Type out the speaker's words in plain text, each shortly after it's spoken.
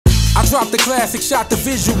I dropped the classic, shot the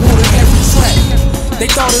visual to every track. They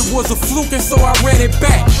thought it was a fluke and so I ran it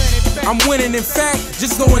back. I'm winning, in fact,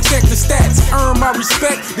 just go and check the stats. Earn my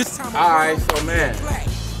respect. This time. Alright, so man,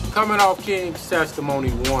 coming off King's Testimony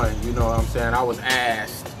 1, you know what I'm saying, I was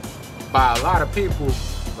asked by a lot of people,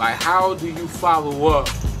 like, how do you follow up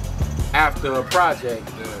after a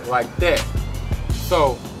project like that?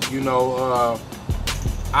 So, you know,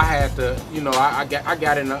 I had to, you know, I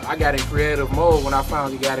got in creative mode. When I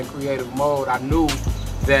finally got in creative mode, I knew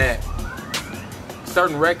that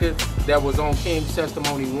certain records that was on King's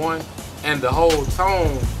Testimony 1 and the whole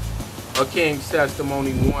tone of King's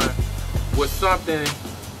Testimony 1 was something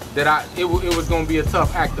that it was going to be a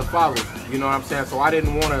tough act to follow. You know what I'm saying? So I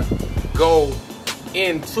didn't want to go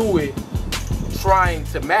into it trying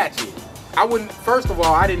to match it. I wouldn't, first of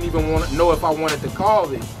all, I didn't even want to know if I wanted to call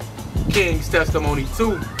it King's Testimony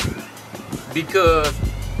 2 because,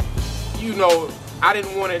 you know, I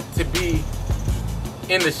didn't want it to be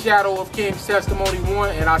in the shadow of King's Testimony 1,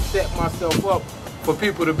 and I set myself up for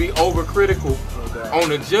people to be overcritical on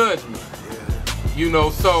the judgment. You know,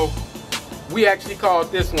 so we actually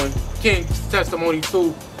called this one King's Testimony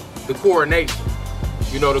 2, the coronation.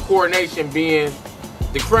 You know, the coronation being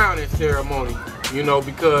the crowning ceremony, you know,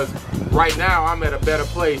 because right now I'm at a better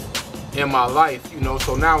place in my life, you know,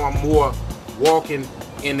 so now I'm more walking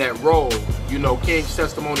in that role. You know, King's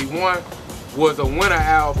Testimony 1 was a winter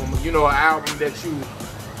album, you know, an album that you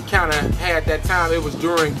kind of had that time. It was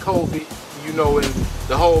during COVID, you know, and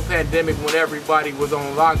the whole pandemic when everybody was on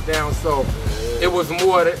lockdown, so it was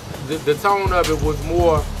more, the tone of it was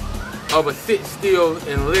more of a sit still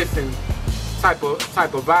and listen type of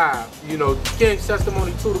vibe. You know, King's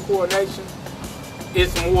Testimony 2, the coronation,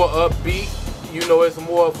 it's more upbeat, you know, it's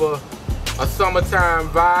more of a summertime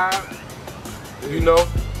vibe, you know.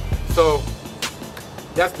 So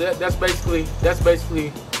that's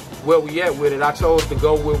basically where we at with it. I chose to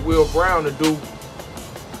go with Will Brown to do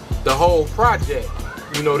the whole project,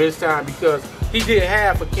 you know, this time because he did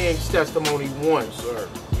half of King's Testimony 1, sir.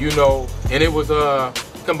 You know, and it was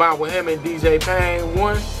combined with him and DJ Payne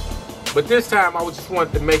 1. But this time I just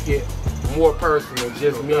wanted to make it more personal,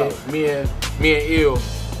 just me and Ill,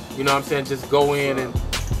 you know what I'm saying, just go in and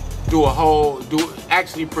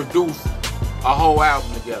actually produce a whole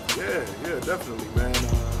album together. Yeah, definitely, man.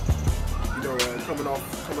 You know, coming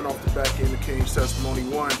off the back end of King's Testimony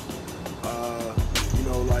 1, you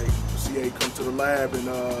know, like CA come to the lab and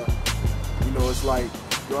you know, it's like,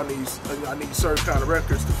 yo, I need certain kind of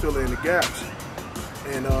records to fill in the gaps.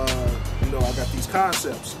 And you know, I got these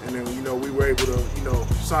concepts, and then, you know, we were able to, you know,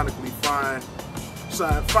 sonically find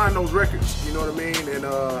those records, you know what I mean? And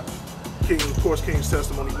of course, King's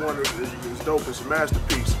Testimony 1 is dope, it's a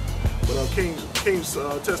masterpiece. But King's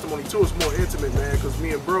Testimony 2 is more intimate, man, because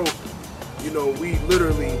me and bro, you know, we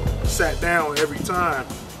literally sat down every time,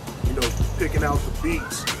 you know, picking out the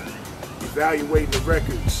beats, evaluating the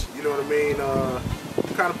records, you know what I mean?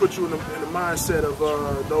 Kind of put you in the mindset of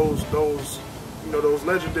those you know, those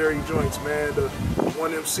legendary joints, man, the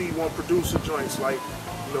one MC, one producer joints, like,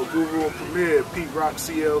 you know, Guru and Premier, Pete Rock,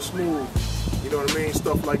 CL Smooth, you know what I mean,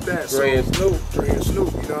 stuff like that. Dre and Snoop,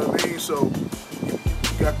 you know what I mean? So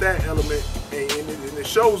you got that element, and it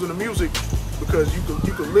shows in the music because you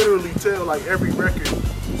can literally tell, like, every record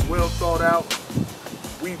is well thought out.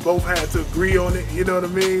 We both had to agree on it, you know what I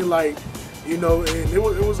mean? Like, you know, and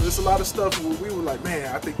it's a lot of stuff where we were like,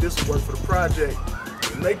 man, I think this will work for the project.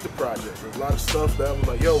 Make the project. There's a lot of stuff that was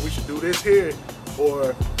like, yo, we should do this here,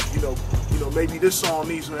 or you know, maybe this song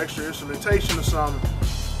needs some extra instrumentation or something,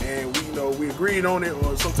 and we agreed on it,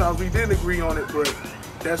 or sometimes we didn't agree on it. But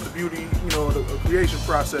that's the beauty, you know, of the creation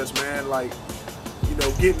process, man. Like, you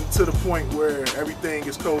know, getting to the point where everything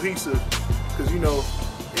is cohesive, because, you know,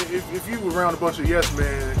 if you were around a bunch of yes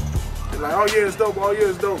men and like, oh yeah, it's dope,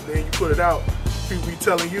 then you put it out, people be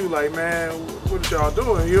telling you like, man, what are y'all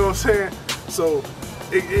doing? You know what I'm saying? So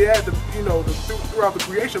it had to, you know, throughout the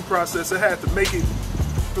creation process, it had to make it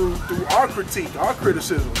through our critique, our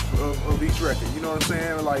criticism of each record. You know what I'm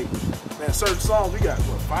saying? Like, man, certain songs, we got,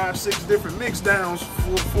 what, 5, 6 different mix downs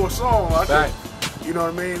for a song. You know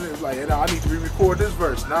what I mean? It's like, I need to re-record this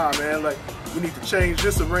verse. Nah, man, like, we need to change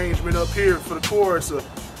this arrangement up here for the chorus, or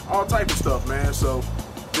all type of stuff, man. So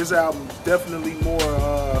this album is definitely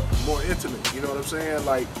more intimate. You know what I'm saying?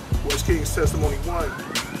 Like, what's King's Testimony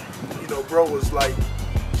 1? You know, bro was like,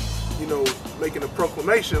 you know, making a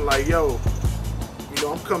proclamation like, yo, you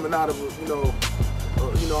know, I'm coming out of, you know,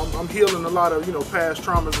 I'm healing a lot of, you know, past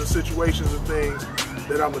traumas and situations and things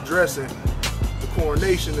that I'm addressing. The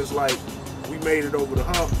coronation is like, we made it over the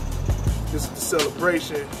hump. This is the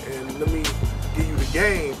celebration, and let me give you the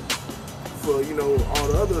game for for, you know, all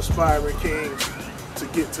the other aspiring kings to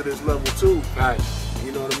get to this level too. Right.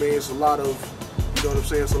 You know what I mean? It's a lot of, you know what I'm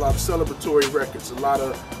saying? It's a lot of celebratory records, a lot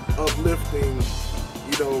of uplifting,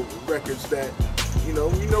 you know, records that, you know,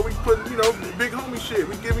 we put, you know, big homie shit.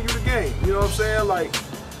 We giving you the game. You know what I'm saying? Like,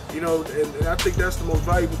 you know, and I think that's the most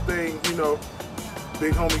valuable thing, you know,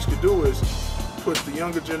 big homies could do is put the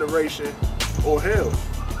younger generation, or hell,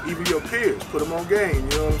 even your peers, put them on game.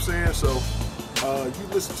 You know what I'm saying? So, you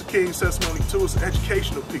listen to King's testimony too. It's an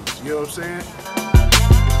educational piece. You know what I'm saying?